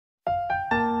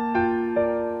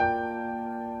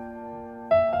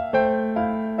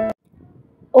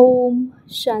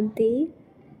Shanti.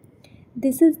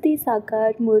 This is the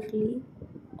Sakar Murli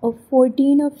of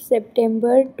 14 of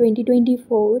September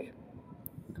 2024.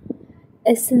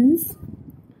 Essence.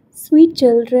 Sweet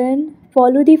children,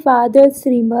 follow the Father's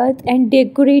Srimad and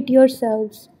decorate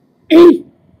yourselves.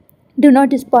 Do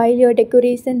not spoil your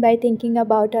decoration by thinking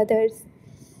about others.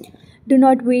 Do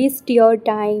not waste your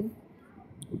time.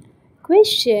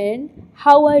 Question.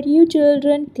 How are you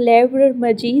children cleverer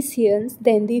magicians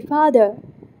than the Father?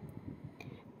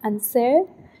 Answer.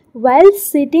 While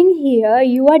sitting here,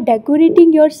 you are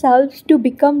decorating yourselves to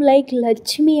become like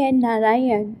Lakshmi and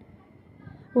Narayan.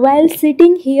 While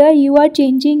sitting here, you are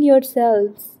changing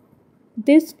yourselves.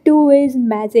 This too is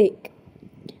magic.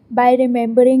 By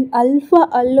remembering Alpha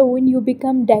alone, you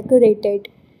become decorated.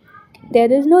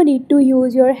 There is no need to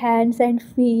use your hands and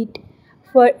feet,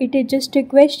 for it is just a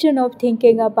question of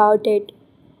thinking about it.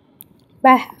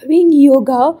 By having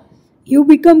yoga, you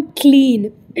become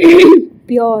clean,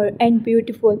 pure, and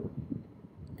beautiful.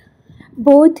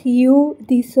 Both you,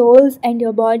 the souls, and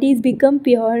your bodies become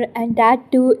pure, and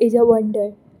that too is a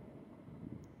wonder.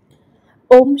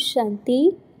 Om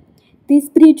Shanti. The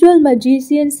spiritual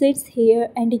magician sits here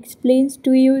and explains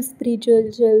to you,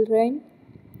 spiritual children,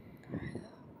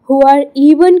 who are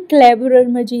even cleverer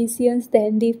magicians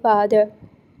than the Father,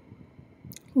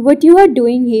 what you are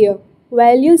doing here.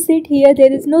 While you sit here,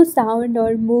 there is no sound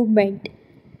or movement.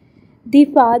 The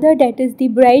Father, that is the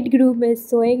bridegroom, is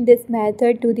showing this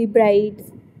method to the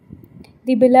brides.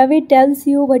 The beloved tells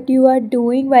you what you are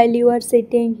doing while you are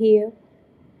sitting here.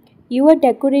 You are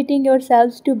decorating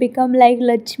yourselves to become like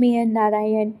Lakshmi and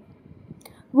Narayan.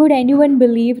 Would anyone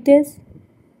believe this?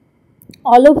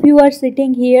 All of you are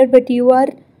sitting here, but you are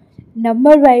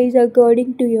number wise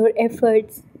according to your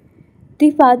efforts.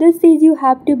 The Father says you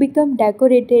have to become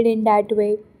decorated in that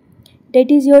way. That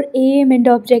is your aim and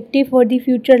objective for the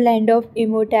future land of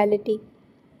immortality.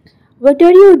 What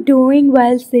are you doing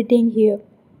while sitting here?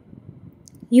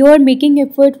 You are making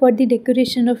effort for the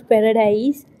decoration of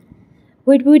paradise.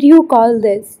 What would you call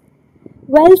this?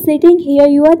 While sitting here,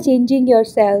 you are changing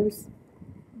yourselves.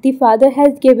 The Father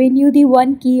has given you the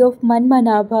one key of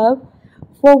Manmanabhav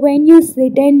for when you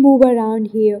sit and move around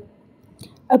here.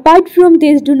 Apart from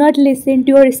this, do not listen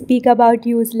to or speak about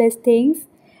useless things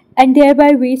and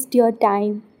thereby waste your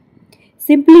time.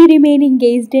 Simply remain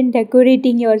engaged in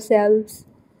decorating yourselves.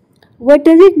 What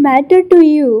does it matter to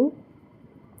you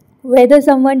whether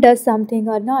someone does something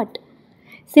or not?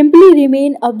 Simply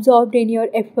remain absorbed in your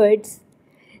efforts.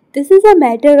 This is a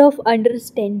matter of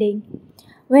understanding.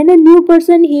 When a new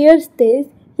person hears this,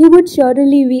 he would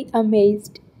surely be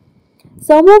amazed.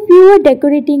 Some of you are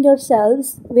decorating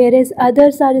yourselves, whereas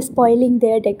others are spoiling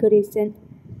their decoration.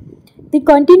 They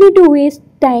continue to waste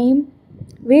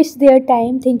their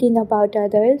time thinking about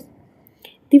others.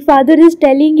 The Father is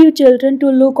telling you children to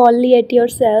look only at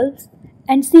yourselves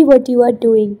and see what you are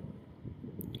doing.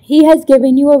 He has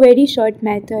given you a very short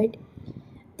method.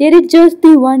 There is just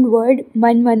the one word,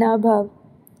 Manmanabhav.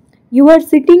 You are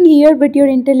sitting here, but your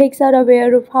intellects are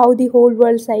aware of how the whole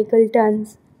world cycle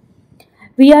turns.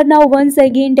 We are now once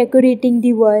again decorating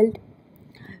the world.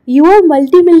 You are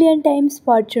multi-million times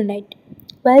fortunate.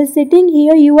 While sitting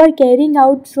here, you are carrying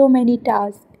out so many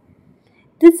tasks.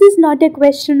 This is not a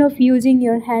question of using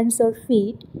your hands or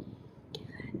feet.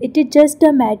 It is just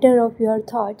a matter of your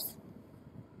thoughts.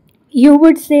 You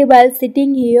would say, while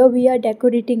sitting here, we are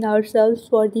decorating ourselves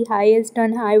for the highest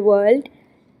on high world.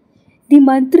 The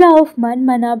mantra of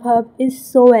Manmanabhav is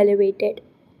so elevated.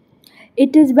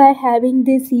 It is by having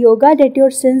this yoga that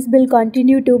your sins will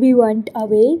continue to be burnt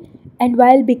away, and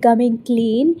while becoming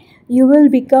clean, you will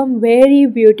become very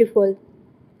beautiful.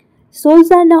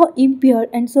 Souls are now impure,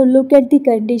 and so look at the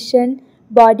condition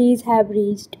bodies have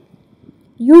reached.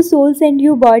 You souls and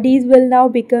you bodies will now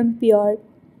become pure.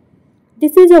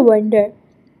 This is a wonder.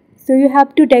 So you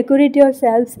have to decorate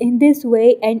yourselves in this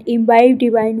way and imbibe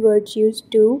divine virtues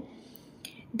too.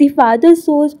 The Father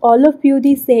shows all of you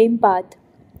the same path,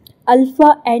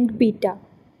 Alpha and Beta.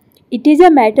 It is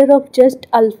a matter of just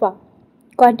Alpha.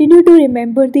 Continue to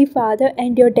remember the Father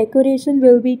and your decoration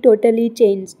will be totally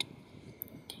changed.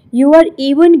 You are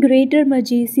even greater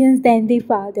magicians than the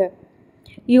Father.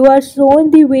 You are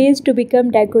shown the ways to become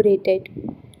decorated.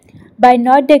 By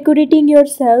not decorating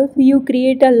yourself, you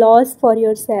create a loss for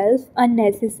yourself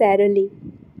unnecessarily.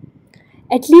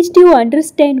 At least you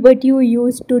understand what you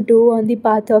used to do on the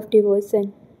path of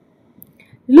devotion.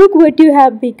 Look what you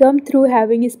have become through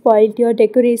having spoiled your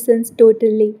decorations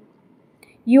totally.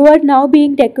 You are now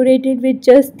being decorated with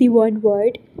just the one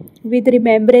word, with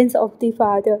remembrance of the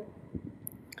Father.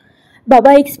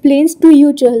 Baba explains to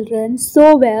you children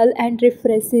so well and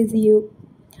refreshes you.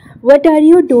 What are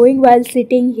you doing while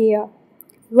sitting here?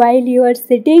 While you are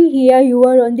sitting here, you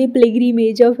are on the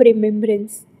pilgrimage of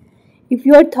remembrance. If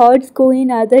your thoughts go in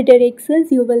other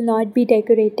directions, you will not be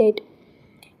decorated.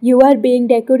 You are being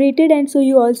decorated, and so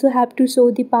you also have to show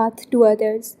the path to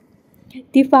others.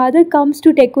 The Father comes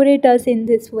to decorate us in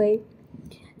this way.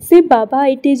 Say, Baba,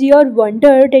 it is your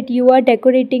wonder that you are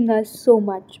decorating us so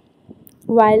much.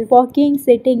 While walking,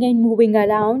 sitting, and moving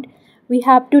around, we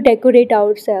have to decorate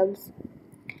ourselves.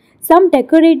 Some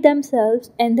decorate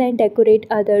themselves and then decorate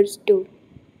others too.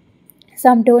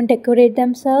 Some don't decorate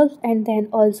themselves and then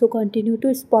also continue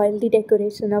to spoil the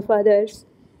decoration of others.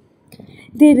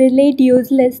 They relate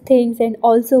useless things and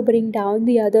also bring down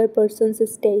the other person's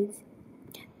stage.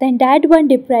 Then that one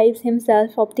deprives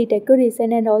himself of the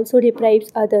decoration and also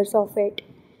deprives others of it.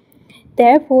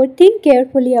 Therefore, think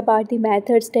carefully about the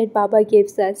methods that Baba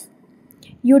gives us.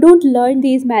 You don't learn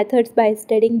these methods by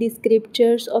studying the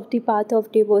scriptures of the path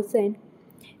of devotion.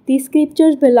 These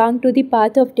scriptures belong to the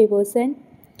path of devotion.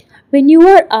 When you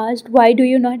are asked why do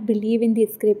you not believe in the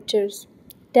scriptures,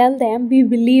 tell them we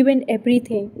believe in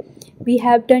everything. We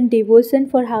have done devotion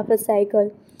for half a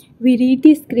cycle. We read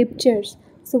the scriptures,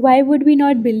 so why would we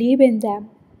not believe in them?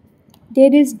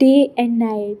 There is day and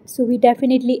night, so we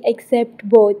definitely accept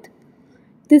both.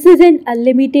 This is an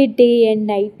unlimited day and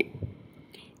night.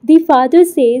 The Father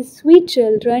says, sweet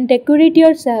children, decorate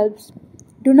yourselves.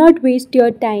 Do not waste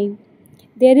your time.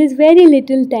 There is very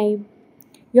little time.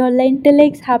 Your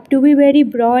intellects have to be very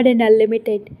broad and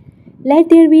unlimited. Let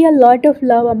there be a lot of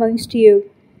love amongst you.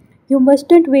 You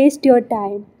mustn't waste your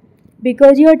time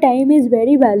because your time is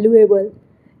very valuable.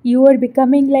 You are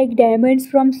becoming like diamonds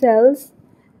from cells.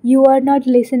 You are not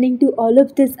listening to all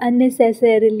of this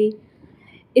unnecessarily.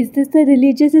 Is this a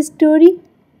religious story?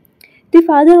 The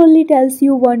Father only tells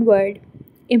you one word.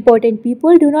 Important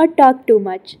people do not talk too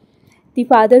much. The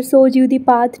Father shows you the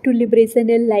path to liberation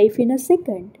in life in a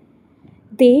second.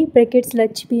 They, brackets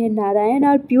Lakshmi and Narayan,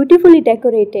 are beautifully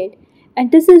decorated,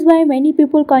 and this is why many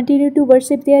people continue to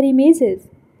worship their images.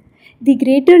 The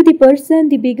greater the person,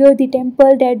 the bigger the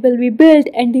temple that will be built,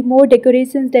 and the more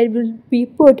decorations that will be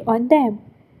put on them.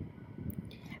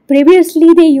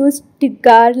 Previously, they used to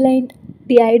garland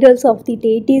the idols of the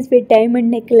deities with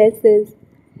diamond necklaces.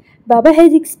 Baba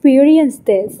has experienced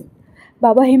this.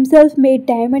 Baba himself made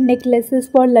diamond necklaces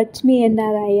for Lakshmi and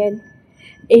Narayan.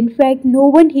 In fact, no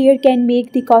one here can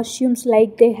make the costumes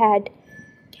like they had.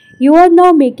 You are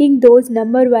now making those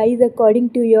number wise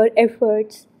according to your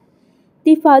efforts.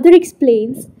 The Father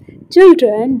explains,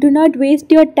 children, do not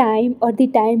waste your time or the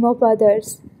time of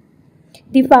others.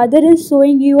 The Father is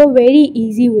showing you a very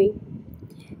easy way.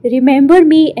 Remember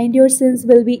me and your sins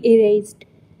will be erased.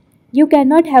 You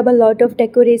cannot have a lot of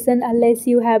decoration unless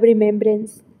you have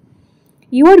remembrance.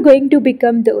 You are going to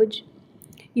become those.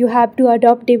 You have to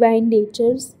adopt divine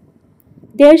natures.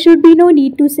 There should be no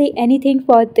need to say anything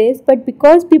for this, but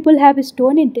because people have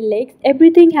stone intellects,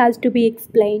 everything has to be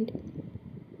explained.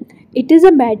 It is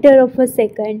a matter of a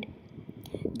second.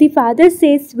 The Father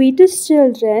says, sweetest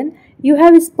children, you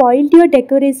have spoiled your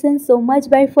decoration so much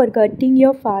by forgetting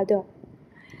your Father.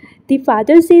 The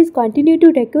Father says, continue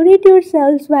to decorate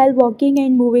yourselves while walking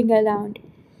and moving around.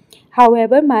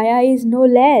 However, Maya is no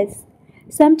less.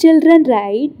 Some children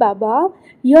write, Baba,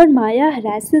 your Maya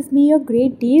harasses me a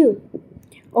great deal.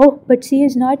 Oh, but she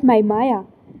is not my Maya.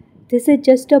 This is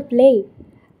just a play.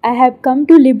 I have come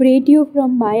to liberate you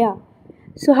from Maya.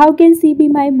 So how can she be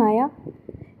my Maya?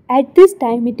 At this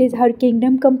time it is her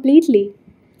kingdom completely.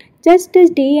 Just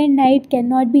as day and night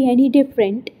cannot be any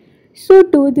different, so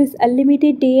too this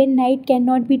unlimited day and night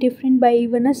cannot be different by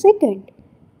even a second.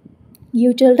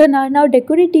 You children are now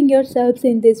decorating yourselves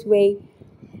in this way,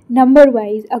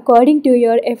 number-wise, according to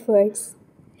your efforts.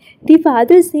 The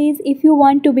Father says if you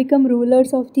want to become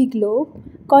rulers of the globe,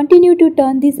 continue to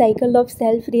turn the cycle of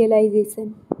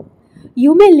self-realization.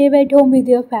 You may live at home with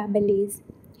your families.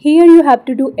 Here you have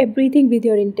to do everything with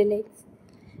your intellects.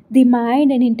 The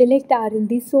mind and intellect are in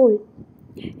the soul.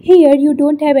 Here you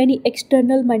don't have any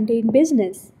external mundane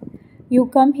business. You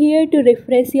come here to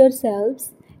refresh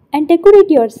yourselves and decorate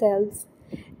yourselves.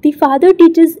 The Father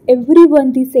teaches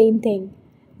everyone the same thing.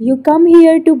 You come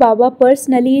here to Baba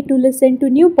personally to listen to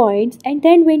new points, and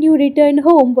then when you return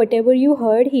home, whatever you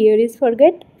heard here is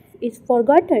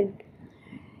forgotten.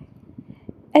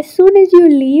 As soon as you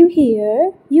leave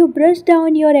here, you brush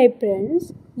down your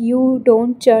aprons. You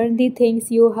don't churn the things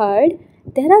you heard.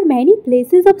 There are many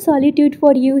places of solitude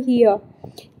for you here.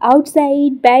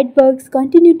 Outside, bad bugs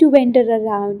continue to wander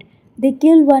around. They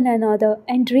kill one another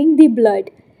and drink the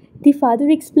blood. The Father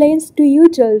explains to you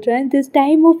children, this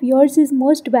time of yours is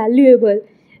most valuable.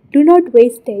 Do not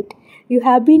waste it. You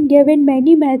have been given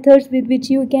many methods with which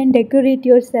you can decorate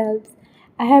yourselves.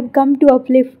 I have come to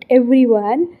uplift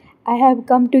everyone. I have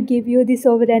come to give you the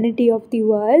sovereignty of the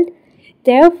world.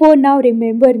 Therefore, now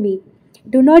remember me.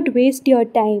 Do not waste your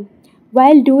time.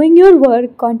 While doing your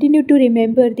work, continue to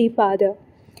remember the Father.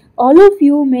 All of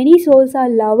you, many souls, are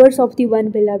lovers of the One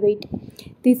Beloved,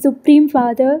 the Supreme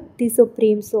Father, the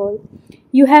Supreme Soul.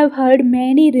 You have heard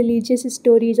many religious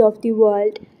stories of the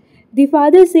world. The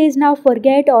Father says, now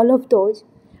forget all of those.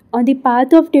 On the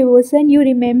path of devotion, you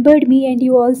remembered me and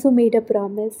you also made a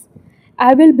promise.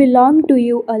 I will belong to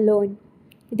you alone.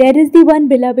 There is the One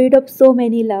Beloved of so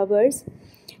many lovers.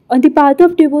 On the path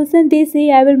of devotion, they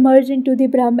say, I will merge into the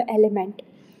Brahma element.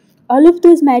 All of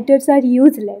those matters are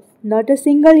useless. Not a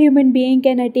single human being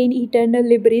can attain eternal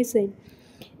liberation.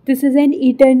 This is an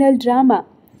eternal drama.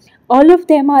 All of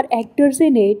them are actors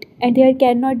in it, and there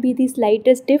cannot be the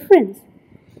slightest difference.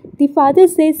 The Father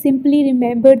says, simply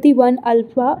remember the one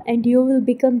Alpha and you will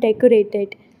become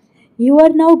decorated. You are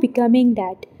now becoming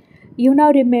that. You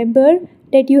now remember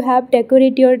that you have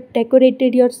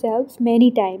decorated yourselves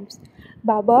many times.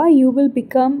 Baba, you will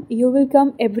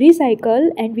come every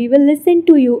cycle and we will listen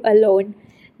to you alone.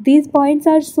 These points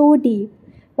are so deep.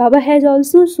 Baba has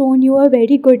also shown you a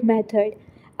very good method.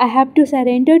 I have to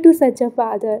surrender to such a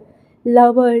Father.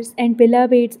 Lovers and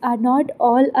beloveds are not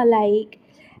all alike.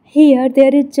 Here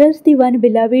there is just the one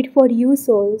beloved for you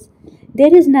souls.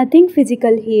 There is nothing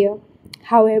physical here.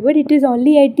 However, it is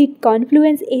only at the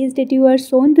confluence age that you are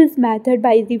shown this method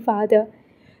by the Father.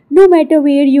 No matter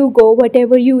where you go,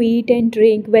 whatever you eat and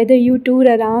drink, whether you tour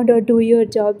around or do your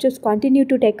job, just continue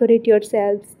to decorate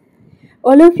yourselves.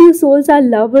 All of you souls are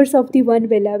lovers of the One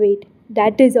Beloved.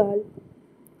 That is all.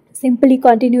 Simply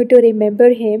continue to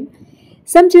remember Him.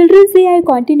 Some children say, I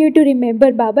continue to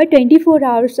remember Baba 24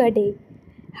 hours a day.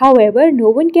 However, no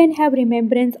one can have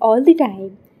remembrance all the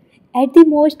time. At the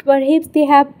most, perhaps they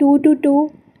have 2 to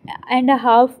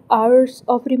 2.5 hours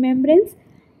of remembrance.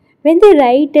 When they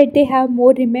write that they have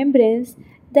more remembrance,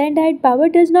 then that Baba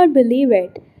does not believe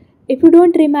it. If you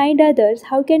don't remind others,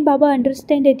 how can Baba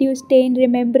understand that you stay in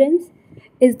remembrance?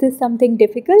 Is this something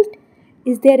difficult?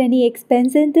 Is there any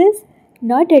expense in this?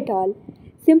 Not at all.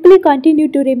 Simply continue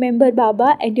to remember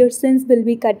Baba and your sins will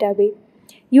be cut away.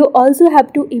 You also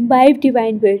have to imbibe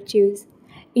divine virtues.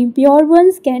 Impure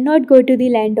ones cannot go to the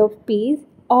land of peace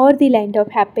or the land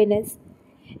of happiness.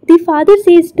 The Father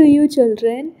says to you,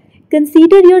 children,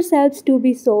 consider yourselves to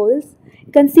be souls.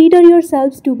 Consider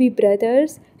yourselves to be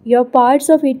brothers. Your parts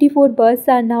of 84 births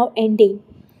are now ending.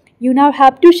 You now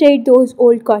have to shed those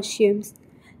old costumes.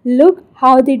 Look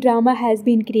how the drama has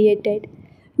been created.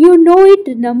 You know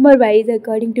it number-wise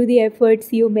according to the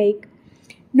efforts you make.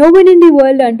 No one in the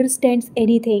world understands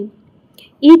anything.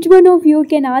 Each one of you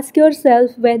can ask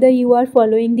yourself whether you are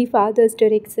following the Father's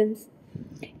directions.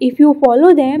 If you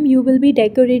follow them, you will be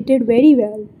decorated very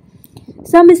well.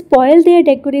 Some spoil their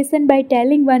decoration by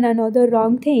telling one another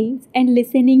wrong things and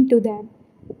listening to them.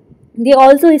 They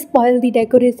also spoil the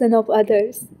decoration of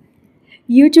others.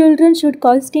 You children should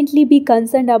constantly be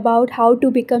concerned about how to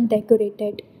become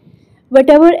decorated.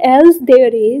 Whatever else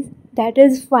there is, that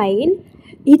is fine.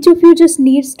 Each of you just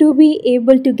needs to be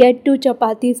able to get 2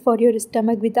 chapatis for your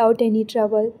stomach without any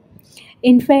trouble.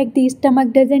 In fact, the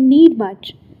stomach doesn't need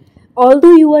much.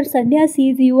 Although you are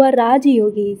sannyasis, you are Raj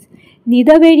Yogis,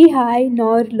 neither very high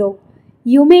nor low.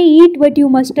 You may eat, but you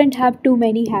mustn't have too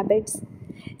many habits.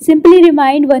 Simply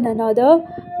remind one another,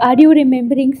 are you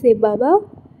remembering Shiv Baba?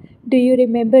 Do you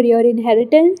remember your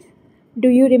inheritance? Do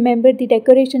you remember the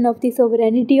decoration of the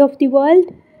sovereignty of the world?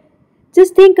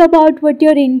 Just think about what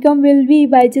your income will be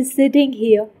by just sitting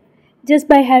here. Just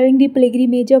by having the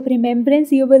pilgrimage of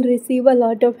remembrance, you will receive a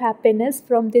lot of happiness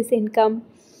from this income.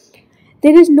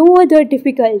 There is no other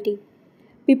difficulty.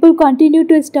 People continue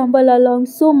to stumble along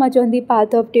so much on the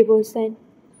path of devotion.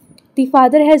 The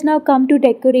Father has now come to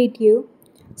decorate you,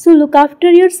 so look after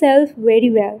yourself very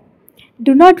well.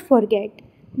 Do not forget.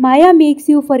 Maya makes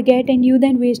you forget and you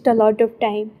then waste a lot of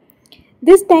time.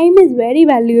 This time is very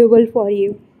valuable for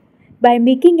you. By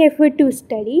making effort to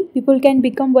study, people can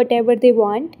become whatever they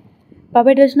want.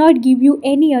 Baba does not give you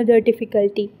any other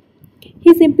difficulty.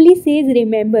 He simply says,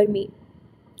 remember me.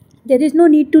 There is no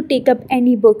need to take up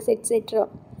any books, etc.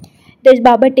 Does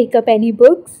Baba take up any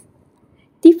books?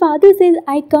 The Father says,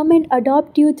 I come and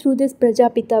adopt you through this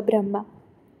Prajapita Brahma.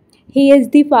 He is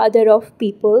the Father of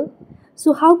people.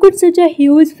 So how could such a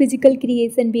huge physical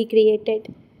creation be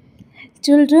created?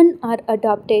 Children are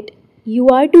adopted. You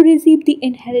are to receive the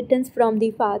inheritance from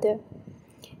the Father.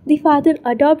 The Father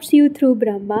adopts you through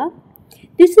Brahma.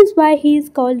 This is why He is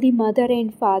called the Mother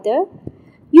and Father.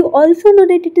 You also know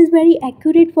that it is very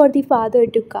accurate for the Father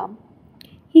to come.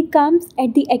 He comes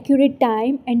at the accurate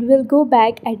time and will go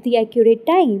back at the accurate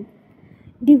time.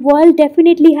 The world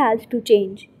definitely has to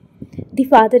change. The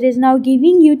Father is now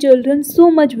giving you children so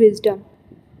much wisdom.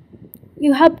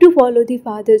 You have to follow the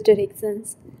Father's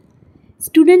directions.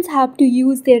 Students have to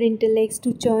use their intellects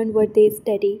to churn what they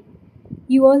study.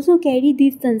 You also carry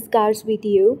these sanskars with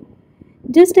you.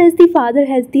 Just as the Father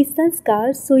has these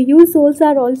sanskars, so you souls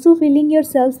are also filling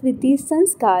yourselves with these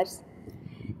sanskars.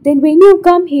 Then when you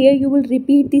come here, you will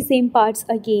repeat the same parts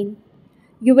again.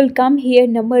 You will come here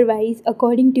number wise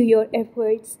according to your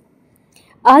efforts.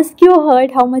 Ask your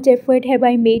heart, how much effort have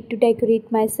I made to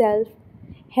decorate myself?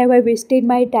 Have I wasted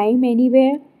my time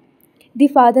anywhere? The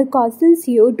Father cautions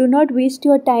you, do not waste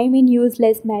your time in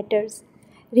useless matters.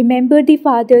 Remember the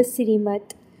Father's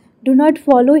Srimat. Do not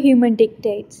follow human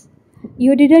dictates.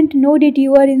 You didn't know that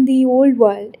you are in the old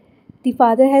world. The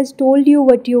Father has told you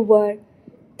what you were.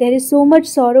 There is so much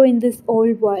sorrow in this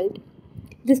old world.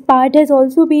 This part has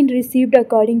also been received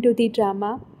according to the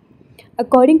drama.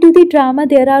 According to the drama,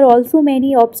 there are also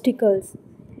many obstacles.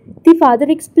 The Father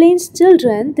explains,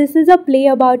 children, this is a play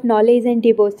about knowledge and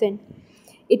devotion.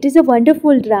 It is a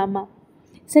wonderful drama.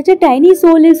 Such a tiny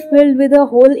soul is filled with a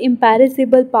whole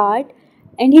imperishable part,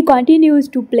 and he continues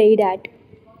to play that.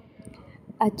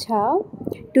 Acha,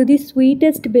 to the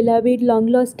sweetest, beloved, long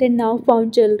lost and now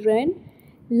found children,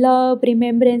 love,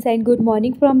 remembrance, and good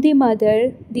morning from the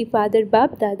mother, the father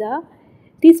Bab Dada.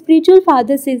 The spiritual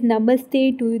father says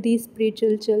namaste to the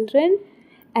spiritual children,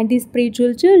 and the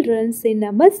spiritual children say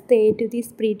namaste to the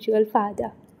spiritual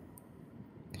father.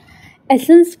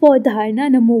 Essence for dharana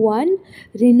number 1,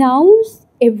 renounce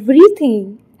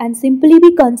everything and simply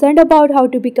be concerned about how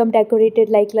to become decorated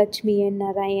like Lakshmi and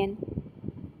Narayan.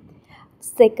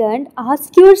 Second,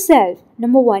 ask yourself,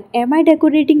 number 1, am I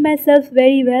decorating myself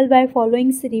very well by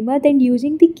following Srimad and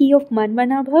using the key of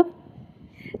Manmanabhav?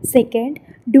 Second,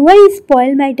 do I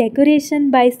spoil my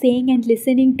decoration by saying and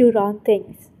listening to wrong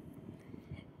things?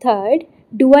 Third,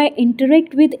 do I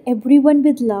interact with everyone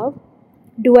with love?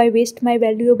 Do I waste my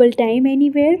valuable time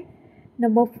anywhere?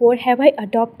 Number 4, have I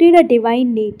adopted a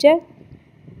divine nature?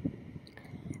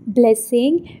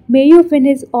 Blessing, may you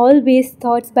finish all waste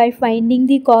thoughts by finding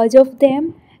the cause of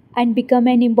them and become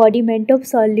an embodiment of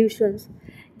solutions.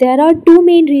 There are two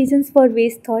main reasons for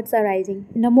waste thoughts arising.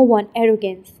 Number 1,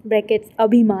 arrogance, brackets,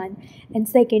 abhiman, and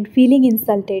second, feeling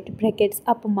insulted, brackets,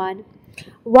 apaman.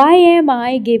 Why am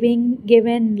I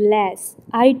given less?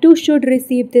 I too should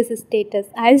receive this status.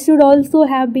 I should also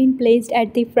have been placed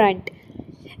at the front.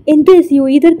 In this, you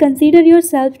either consider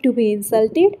yourself to be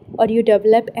insulted or you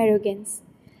develop arrogance.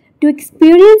 To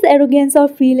experience arrogance or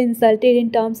feel insulted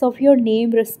in terms of your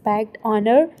name, respect,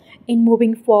 honor, in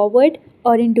moving forward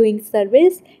or in doing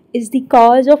service is the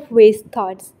cause of waste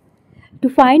thoughts. To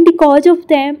find the cause of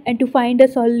them and to find a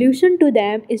solution to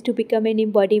them is to become an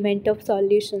embodiment of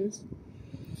solutions.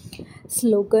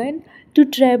 Slogan, to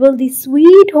travel the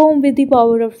sweet home with the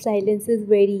power of silence is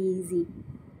very easy.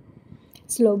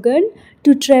 Slogan,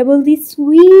 to travel the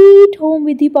sweet home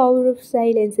with the power of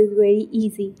silence is very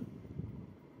easy.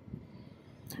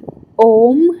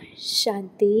 Om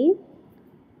Shanti.